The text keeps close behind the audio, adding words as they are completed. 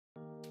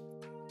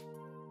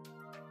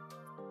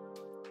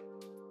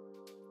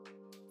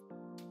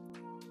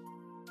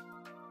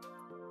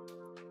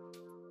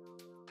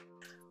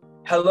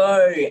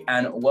Hello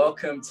and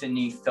welcome to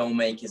New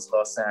Filmmakers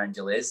Los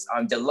Angeles.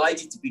 I'm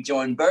delighted to be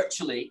joined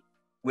virtually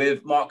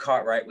with Marc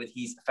Cartwright with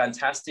his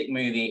fantastic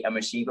movie, A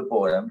Machine for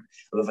Boredom.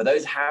 But for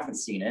those who haven't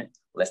seen it,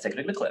 let's take a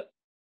look at the clip.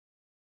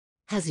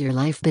 Has your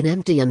life been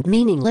empty and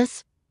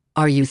meaningless?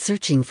 Are you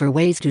searching for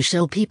ways to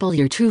show people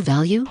your true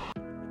value?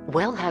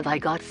 Well, have I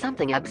got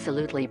something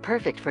absolutely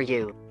perfect for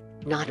you.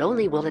 Not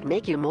only will it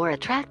make you more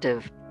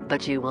attractive,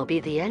 but you will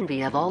be the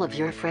envy of all of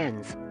your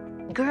friends.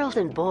 Girls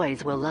and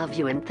boys will love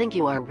you and think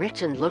you are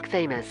rich and look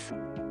famous.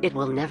 It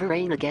will never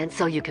rain again,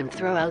 so you can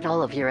throw out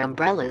all of your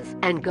umbrellas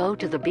and go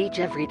to the beach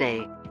every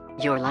day.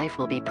 Your life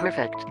will be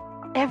perfect.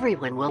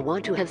 Everyone will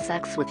want to have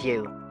sex with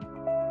you.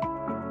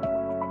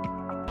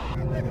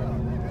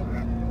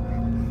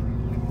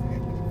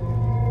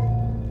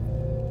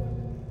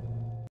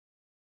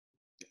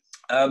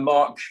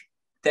 Marc,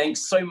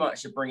 thanks so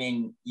much for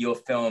bringing your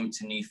film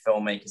to New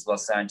Filmmakers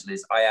Los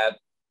Angeles. I have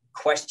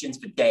questions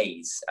for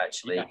days,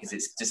 actually, because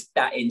it's just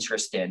that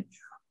interesting.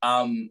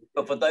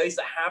 But for those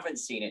that haven't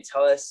seen it,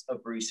 tell us a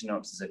brief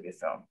synopsis of your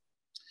film.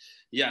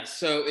 Yeah,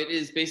 so it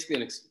is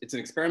basically it's an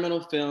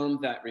experimental film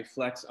that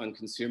reflects on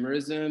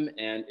consumerism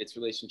and its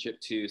relationship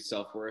to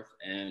self-worth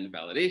and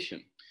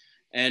validation.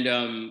 And,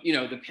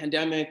 the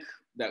pandemic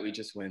that we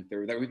just went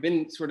through, that we've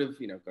been sort of,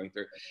 going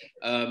through,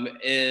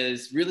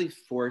 is really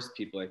forced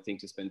people, I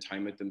think, to spend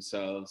time with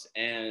themselves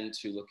and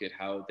to look at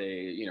how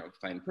they,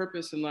 find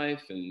purpose in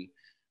life. And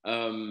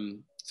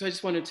so I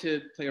just wanted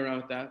to play around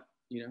with that,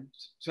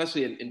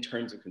 especially in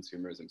terms of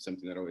consumerism,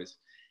 something that always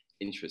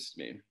interests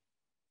me.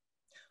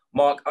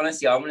 Marc,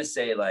 honestly, I want to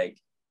say,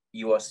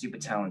 you are super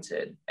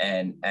talented.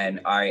 And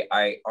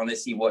I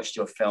honestly watched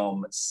your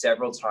film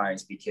several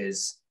times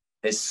because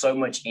there's so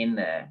much in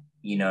there,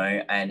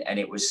 and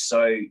it was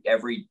so,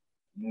 every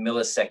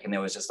millisecond,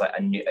 there was just like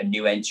a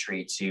new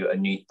entry to a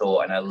new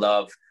thought. And I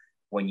love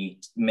when you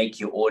make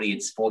your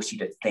audience force you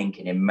to think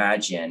and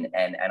imagine,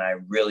 and I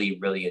really,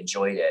 really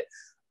enjoyed it.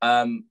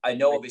 I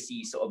know obviously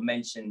you sort of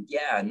mentioned,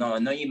 I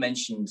know you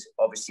mentioned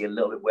obviously a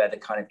little bit where the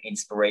kind of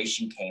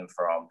inspiration came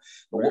from,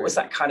 but what was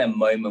that kind of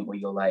moment where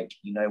you're like,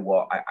 you know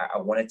what, I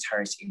want to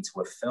turn this into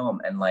a film?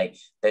 And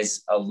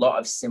there's a lot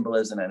of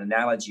symbolism and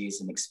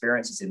analogies and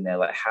experiences in there.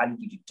 How did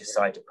you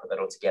decide to put that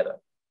all together?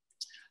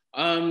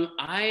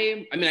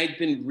 I'd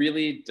been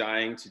really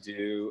dying to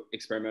do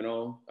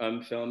experimental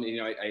film.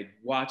 I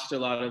watched a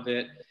lot of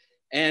it,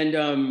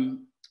 and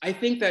I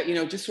think that,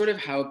 just sort of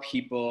how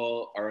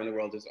people are in the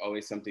world is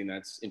always something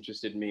that's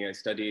interested me. I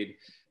studied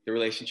the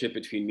relationship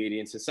between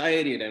media and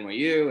society at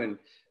NYU, and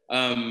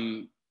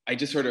I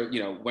just sort of,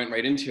 went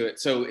right into it.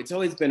 So it's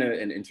always been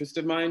an interest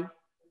of mine.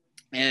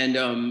 And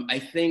I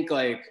think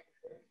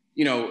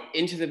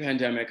into the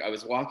pandemic, I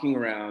was walking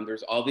around,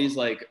 there's all these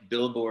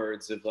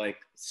billboards of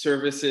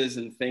services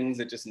and things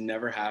that just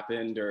never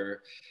happened,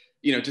 or,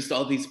 just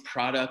all these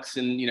products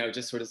and,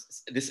 just sort of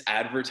this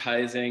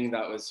advertising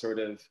that was sort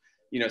of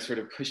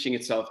pushing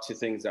itself to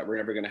things that were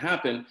never going to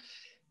happen.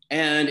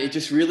 And it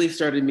just really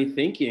started me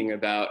thinking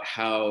about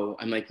how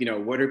I'm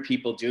what are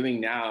people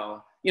doing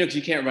now? Because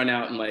you can't run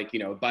out and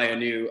buy a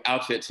new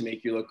outfit to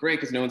make you look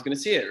great because no one's going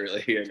to see it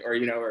really,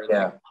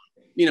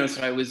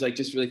 so I was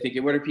just really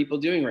thinking, what are people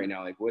doing right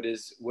now?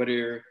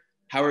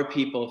 How are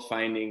people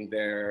finding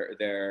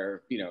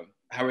their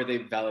how are they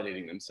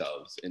validating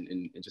themselves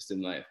in just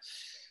in life?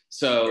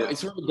 So it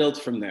sort of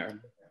built from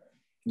there.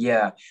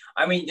 Yeah,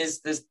 I mean,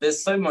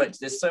 there's so much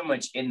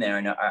in there,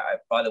 and I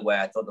by the way,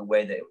 I thought the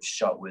way that it was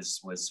shot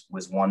was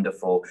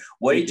wonderful.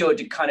 What did your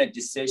kind of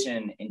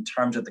decision in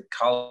terms of the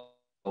color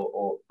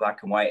or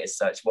black and white as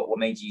such? What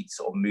made you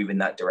sort of move in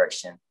that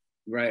direction?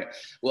 Right.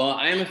 Well,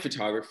 I am a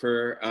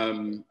photographer,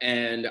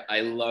 and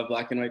I love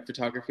black and white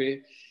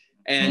photography.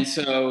 And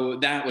so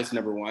that was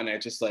number one. I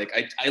just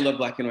I love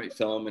black and white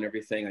film and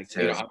everything.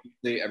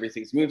 Obviously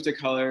everything's moved to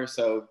color,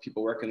 so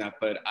people work on that,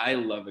 but I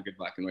love a good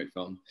black and white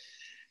film.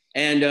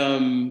 And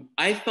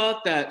I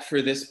thought that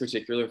for this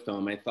particular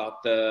film, I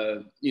thought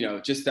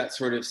just that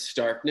sort of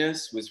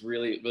starkness was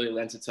really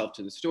lends itself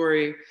to the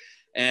story.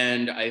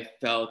 And I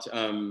felt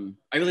I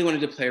really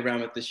wanted to play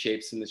around with the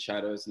shapes and the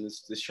shadows and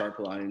the sharp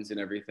lines and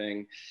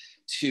everything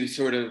to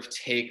sort of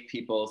take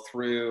people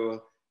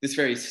through this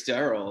very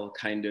sterile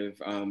kind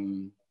of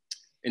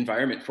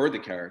environment for the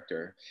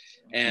character.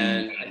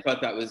 And I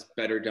thought that was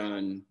better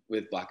done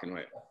with black and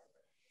white.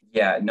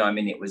 Yeah, no, I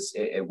mean, it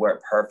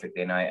worked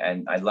perfectly, and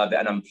I love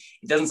it. And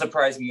it doesn't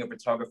surprise me you're a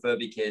photographer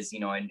because,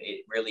 and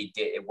it really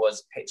did, it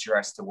was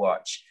picturesque to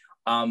watch.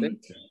 Touching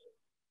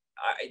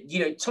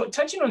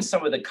on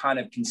some of the kind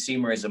of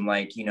consumerism,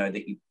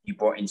 that you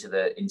brought into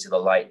the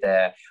light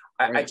there,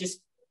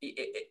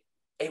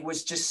 it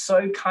was just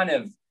so kind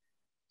of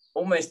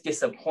almost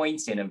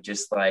disappointing of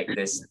just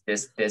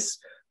this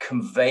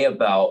conveyor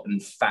belt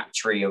and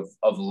factory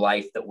of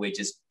life that we're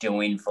just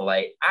doing for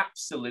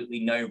absolutely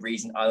no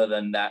reason other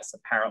than that's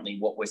apparently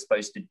what we're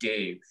supposed to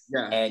do.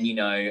 And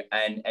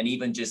and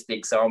even just the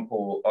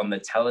example on the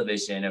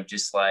television of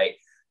just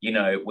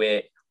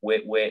we're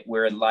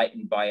we're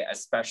enlightened by a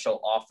special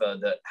offer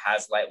that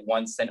has like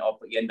 1 cent off,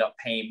 but you end up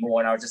paying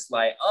more. And I was just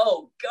like,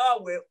 oh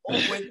God, we're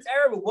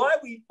terrible. Why do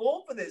we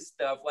fall for this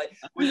stuff? Like,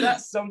 was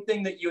that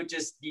something that you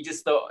just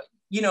thought,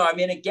 you know, I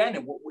mean, again,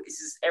 this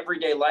is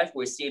everyday life.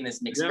 We're seeing this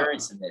and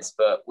experiencing this,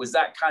 but was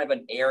that kind of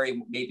an area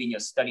maybe in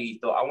your study you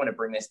thought, I want to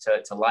bring this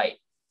to light?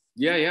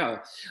 Yeah.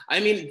 I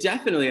mean,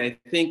 definitely. I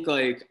think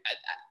like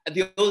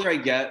the older I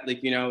get,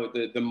 like, you know,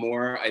 the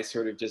more I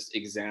sort of just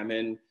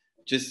examine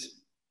just,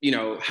 you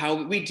know, how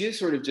we do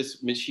sort of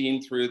just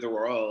machine through the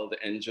world,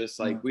 and just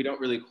like, we don't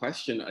really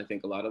question, I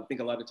think a lot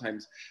of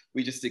times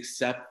we just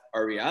accept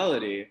our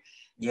reality.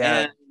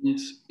 Yeah. And,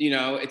 you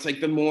know, it's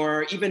like the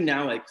more, even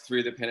now, like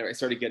through the pandemic, I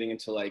started getting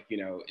into like, you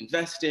know,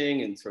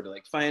 investing and sort of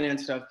like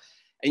finance stuff.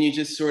 And you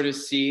just sort of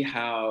see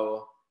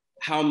how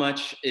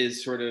much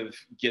is sort of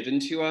given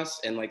to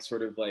us, and like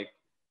sort of like,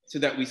 so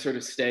that we sort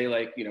of stay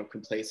like, you know,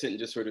 complacent and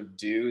just sort of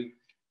do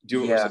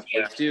what we're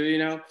supposed to, you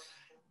know?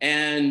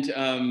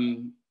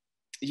 And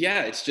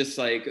yeah, it's just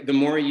like, the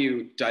more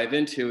you dive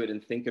into it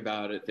and think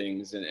about it,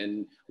 things,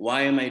 and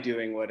why am I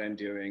doing what I'm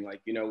doing?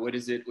 Like, you know, what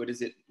is it,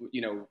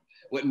 you know,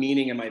 what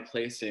meaning am I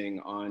placing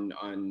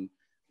on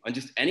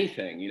just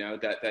anything, you know,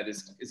 that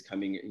is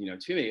coming, you know,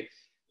 to me.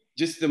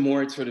 Just the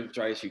more it sort of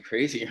drives you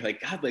crazy. You're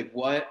like, God, like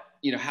what,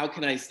 you know, how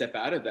can I step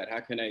out of that? How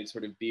can I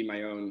sort of be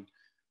my own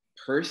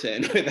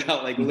person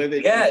without like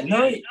living? Yeah,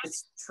 no,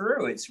 it's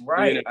true. It's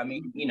right. You know? I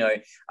mean, you know,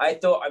 I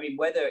thought, I mean,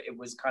 whether it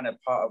was kind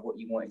of part of what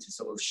you wanted to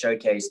sort of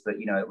showcase, but,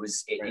 you know,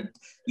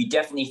 you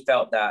definitely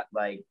felt that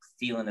like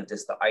feeling of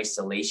just the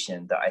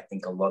isolation that I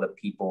think a lot of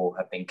people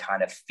have been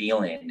kind of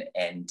feeling.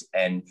 And,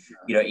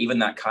 you know, even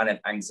that kind of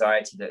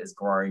anxiety that has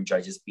grown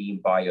by just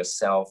being by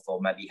yourself, or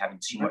maybe having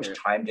too much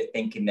time to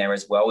think in there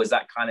as well. Was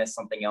that kind of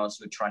something else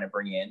you're trying to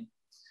bring in?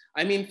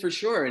 I mean, for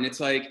sure. And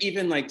it's like,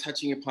 even like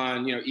touching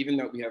upon, you know, even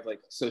though we have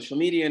like social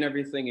media and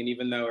everything, and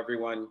even though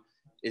everyone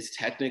is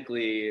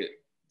technically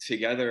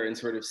together and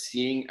sort of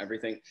seeing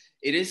everything,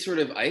 it is sort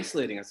of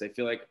isolating us. I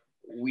feel like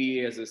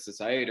we as a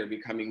society are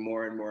becoming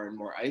more and more and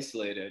more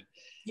isolated.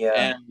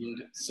 Yeah.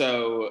 And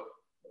so,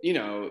 you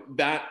know,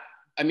 that,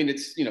 I mean,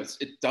 it's, you know,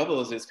 it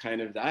doubles as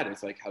kind of that.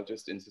 It's like how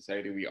just in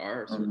society we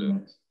are sort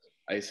of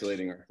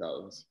isolating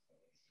ourselves.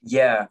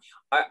 Yeah.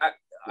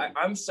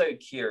 I'm so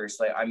curious.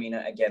 Like, I mean,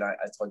 again, I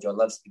told you I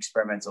love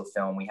experimental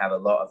film. We have a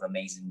lot of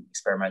amazing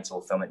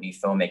experimental film at New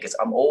Filmmakers.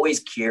 I'm always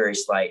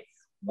curious, like,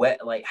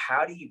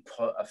 how do you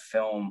put a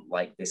film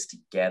like this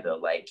together?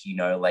 Like, you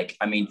know, like,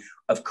 I mean,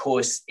 of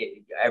course,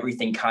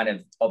 everything kind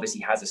of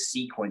obviously has a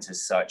sequence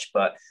as such,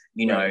 but,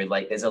 you know,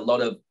 like, there's a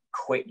lot of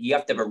you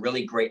have to have a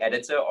really great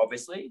editor,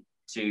 obviously,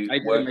 to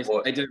work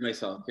for. I did it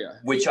myself, yeah.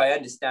 Which I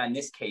understand in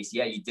this case,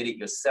 yeah, you did it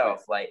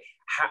yourself. Like,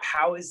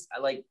 how is,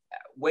 like,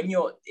 when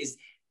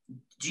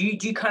do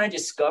you kind of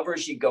discover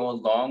as you go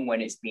along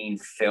when it's being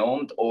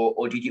filmed,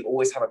 or did you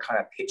always have a kind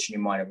of pitch in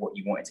your mind of what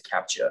you wanted to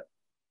capture?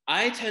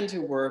 I tend to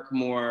work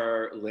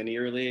more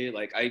linearly.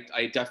 Like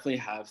I definitely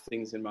have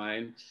things in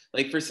mind.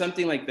 Like for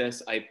something like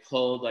this, I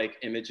pulled like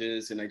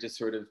images, and I just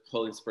sort of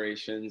pull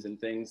inspirations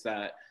and things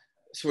that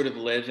sort of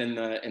live in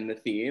the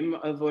theme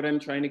of what I'm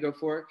trying to go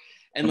for.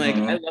 And like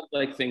I love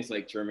like things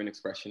like German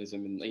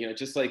expressionism, and, you know,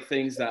 just like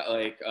things that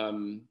like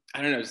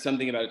I don't know,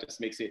 something about it just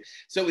makes it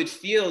so it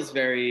feels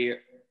very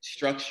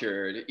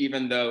structured,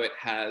 even though it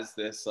has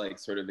this like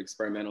sort of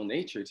experimental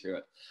nature to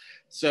it.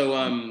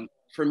 So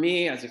for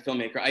me as a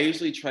filmmaker, I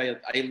usually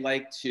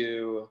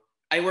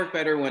I work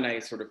better when I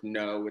sort of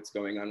know what's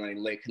going on,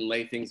 when I can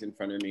lay things in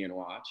front of me and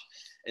watch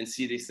and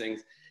see these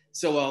things.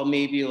 So I'll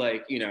maybe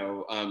like, you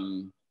know,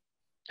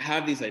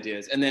 have these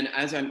ideas, and then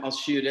I'll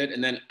shoot it,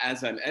 and then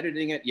as I'm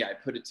editing it, I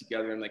put it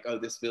together, and like, oh,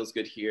 this feels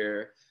good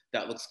here,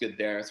 that looks good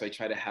there. So I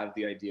try to have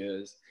the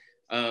ideas.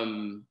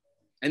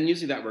 And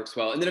usually that works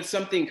well. And then if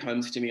something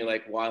comes to me,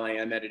 like while I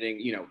am editing,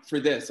 you know, for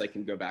this, I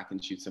can go back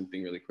and shoot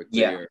something really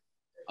quickly, or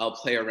I'll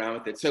play around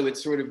with it. So it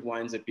sort of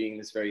winds up being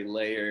this very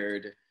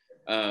layered,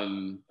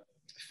 fun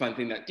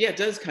thing that,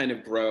 does kind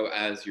of grow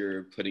as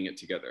you're putting it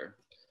together.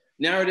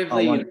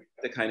 Narratively, you know,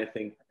 to kind of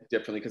think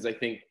differently, because I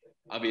think,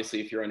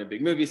 obviously, if you're on a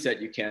big movie set,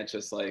 you can't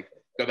just like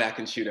go back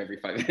and shoot every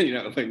 5 minutes, you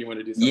know, when you want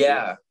to do something.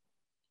 Yeah.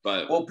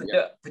 But well,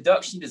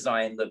 production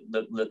design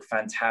look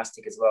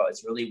fantastic as well.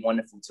 It's really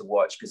wonderful to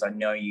watch, because I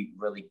know you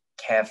really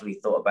carefully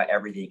thought about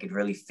everything. You could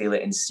really feel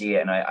it and see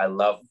it, and I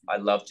love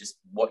just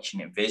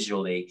watching it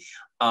visually.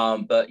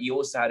 But you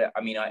also had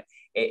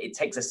it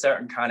takes a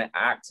certain kind of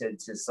actor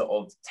to sort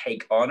of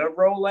take on a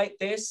role like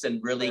this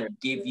and really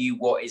give you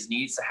what is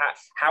needed. So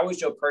how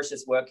was your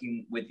process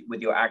working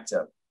with your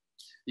actor?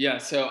 Yeah,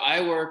 so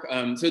I work,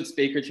 so it's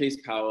Baker Chase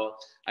Powell.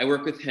 I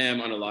work with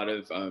him on a lot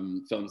of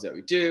films that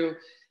we do.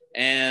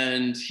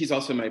 And he's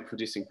also my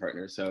producing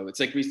partner. So it's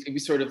like we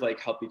sort of like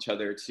help each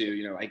other to,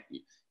 you know,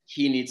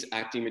 he needs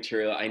acting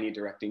material, I need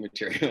directing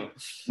material.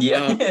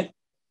 Yeah.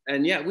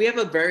 And yeah, we have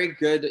a very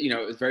good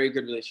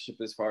relationship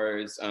as far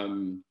as,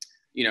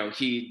 you know,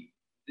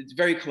 it's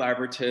very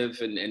collaborative,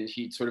 and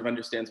he sort of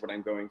understands what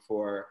I'm going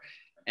for.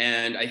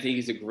 And I think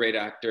he's a great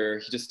actor.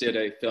 He just did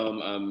a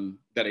film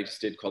that I just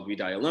did called We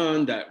Die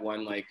Alone that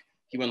won like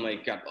he won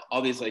like, got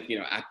all these like,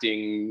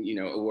 acting,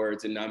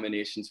 awards and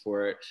nominations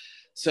for it.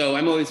 So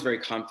I'm always very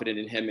confident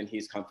in him, and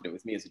he's confident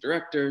with me as a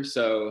director.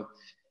 So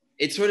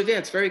it's sort of,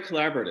 it's very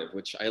collaborative,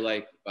 which I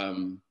like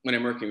when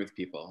I'm working with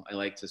people. I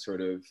like to sort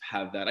of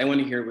have that. I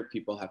want to hear what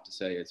people have to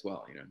say as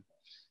well,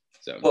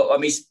 So. Well, I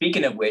mean,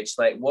 speaking of which,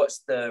 like, what's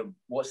the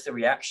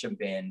reaction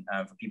been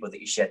for people that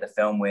you shared the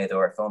film with,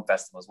 or at film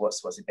festivals?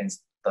 What's it been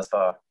thus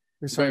far?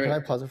 Sorry, can I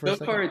pause it for a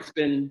second? So far, it's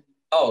been.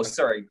 Oh,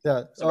 sorry.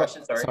 Yeah.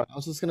 Sebastian, sorry. I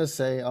was just gonna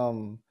say,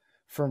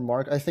 for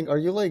Mark, I think, are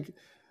you like,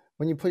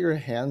 when you put your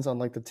hands on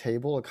like the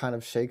table, it kind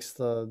of shakes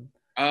the.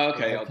 Oh,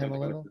 okay. I'll do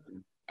it. All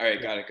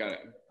right, got it.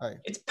 All right.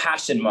 It's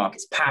passion, Mark.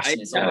 It's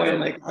passion. It's all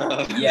like,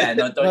 yeah,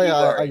 no, don't you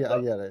worry.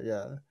 I get it.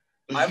 Yeah.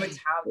 I'm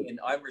Italian.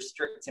 I'm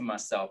restricting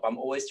myself. I'm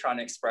always trying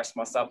to express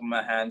myself with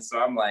my hands, so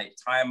I'm like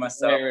tying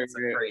myself. It's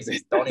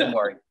crazy. Don't even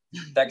worry.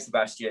 Thanks,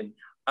 Sebastian.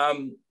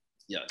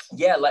 Yes.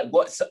 Yeah, like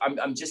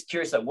I'm just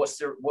curious. Like, what's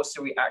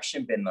the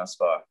reaction been thus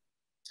far?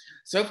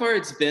 So far,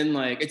 it's been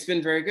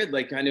very good.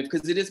 Like, kind of,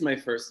 because it is my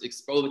first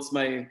it's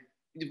my,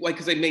 like,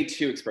 because I made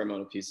 2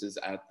 experimental pieces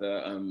at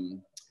the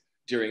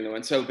during the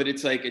one. So, but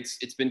it's like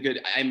it's been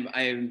good.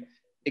 I'm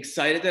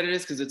excited that it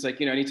is, because it's like,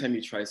 anytime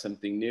you try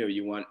something new,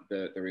 you want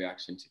the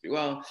reaction to be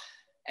well.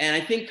 And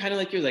I think, kind of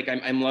like you, like,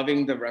 I'm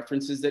loving the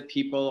references that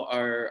people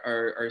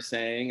are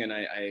saying, and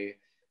I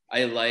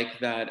like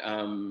that.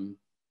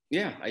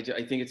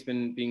 I think it's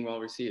been being well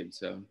received.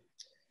 So.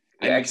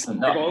 Yeah,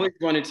 excellent. I've always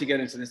wanted to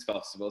get into this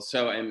festival,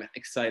 so I'm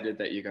excited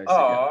that you guys.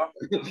 Oh,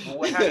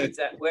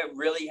 we're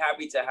really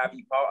happy to have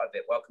you part of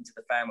it. Welcome to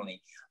the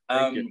family.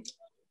 Thank you.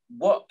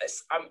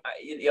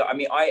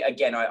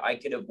 I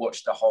could have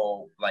watched the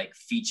whole like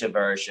feature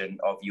version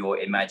of your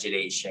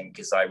imagination,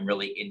 because I'm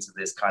really into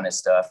this kind of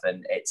stuff,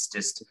 and it's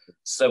just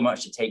so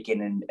much to take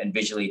in and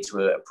visually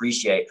to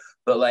appreciate.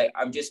 But like,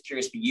 I'm just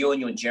curious for you on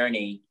your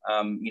journey.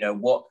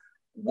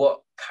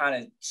 What kind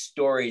of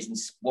stories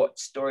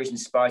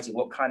inspired you?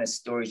 What kind of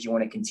stories do you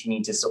want to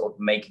continue to sort of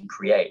make and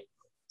create?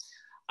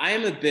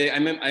 I'm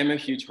a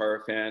huge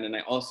horror fan, and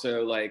I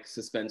also like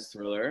suspense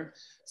thriller.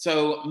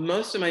 So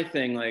most of my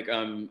thing, like,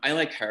 I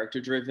like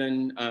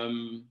character-driven,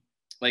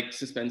 like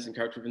suspense and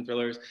character-driven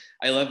thrillers.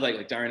 I love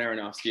like Darren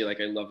Aronofsky. Like,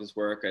 I love his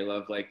work. I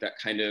love like that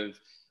kind of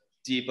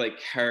deep like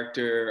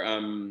character,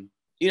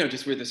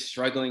 just with a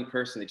struggling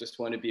person. They just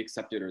want to be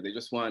accepted, or they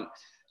just want,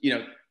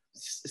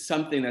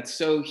 something that's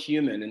so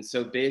human and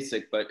so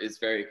basic, but is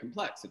very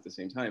complex at the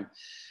same time.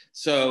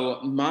 So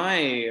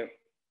and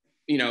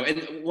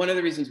one of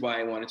the reasons why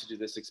I wanted to do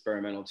this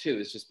experimental too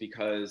is just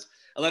because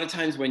a lot of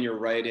times when you're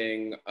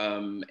writing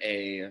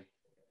a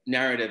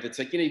narrative, it's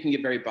like, you can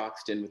get very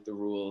boxed in with the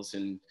rules.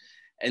 And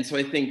so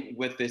I think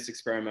with this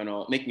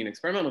making an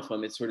experimental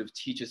film, it sort of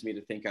teaches me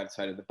to think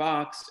outside of the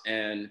box.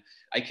 And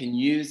I can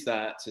use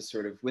that to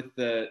sort of, with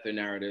the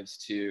narratives,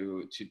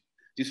 to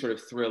do sort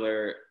of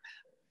thriller,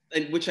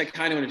 which I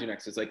kind of want to do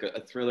next. It's like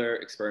a thriller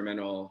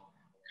experimental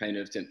kind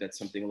of, that's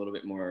something a little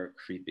bit more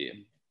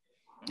creepy.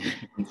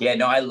 Yeah,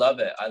 no, I love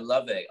it. I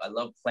love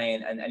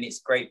playing, and it's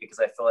great because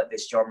I feel like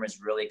this genre has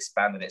really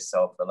expanded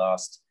itself the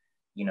last,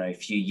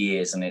 few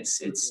years, and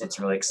it's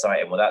really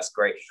exciting. Well, that's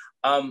great.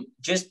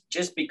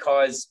 Just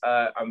because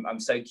I'm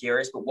so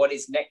curious, but what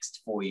is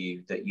next for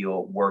you that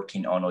you're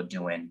working on or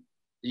doing?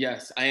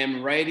 Yes, I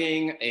am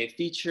writing a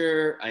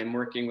feature. I'm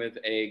working with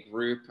a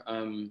group.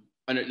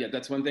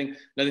 That's one thing.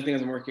 Another thing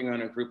is we're working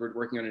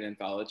on an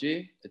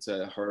anthology. It's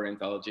a horror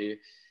anthology.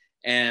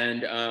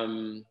 And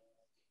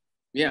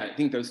I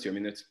think those 2, I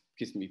mean, that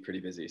keeps me pretty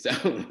busy. So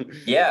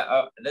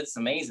yeah, that's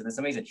amazing.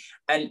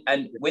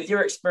 And with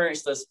your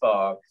experience thus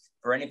far,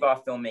 for any of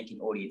our filmmaking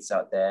audience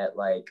out there,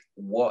 like,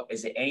 what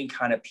is it, any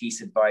kind of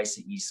piece of advice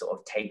that you sort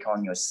of take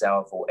on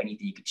yourself, or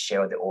anything you could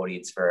share with the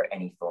audience for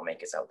any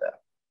filmmakers out there?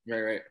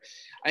 Right.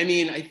 I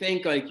mean, I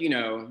think, like,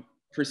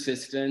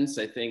 persistence,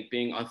 I think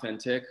being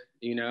authentic,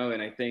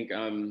 and I think,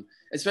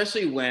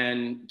 especially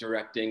when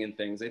directing and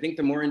things, I think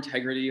the more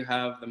integrity you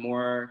have, the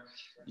more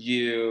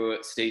you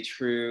stay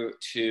true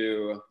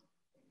to,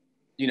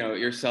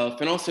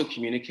 yourself, and also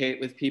communicate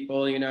with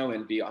people,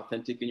 and be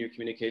authentic in your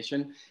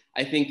communication.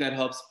 I think that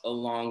helps a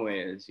long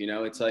ways,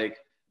 it's like,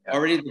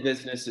 already the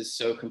business is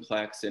so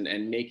complex,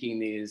 and making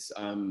these,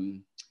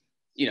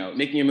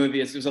 making a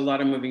movie there's a lot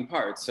of moving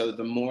parts. So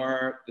the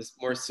more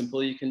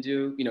simple you can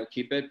do,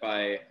 keep it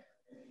by,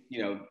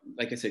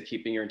 like I said,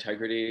 keeping your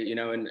integrity,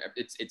 and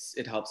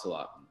it helps a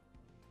lot.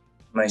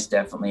 Most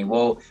definitely.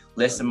 Well,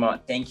 listen,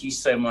 Mark, thank you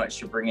so much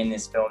for bringing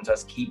this film to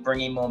us. Keep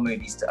bringing more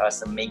movies to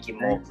us, and making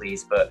more,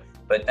 please. But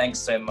thanks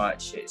so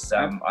much. It's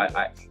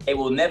it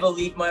will never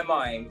leave my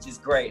mind, which is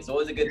great. It's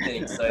always a good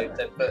thing. So,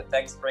 but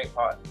thanks for being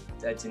part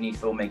to New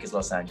Filmmakers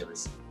Los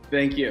Angeles.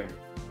 Thank you.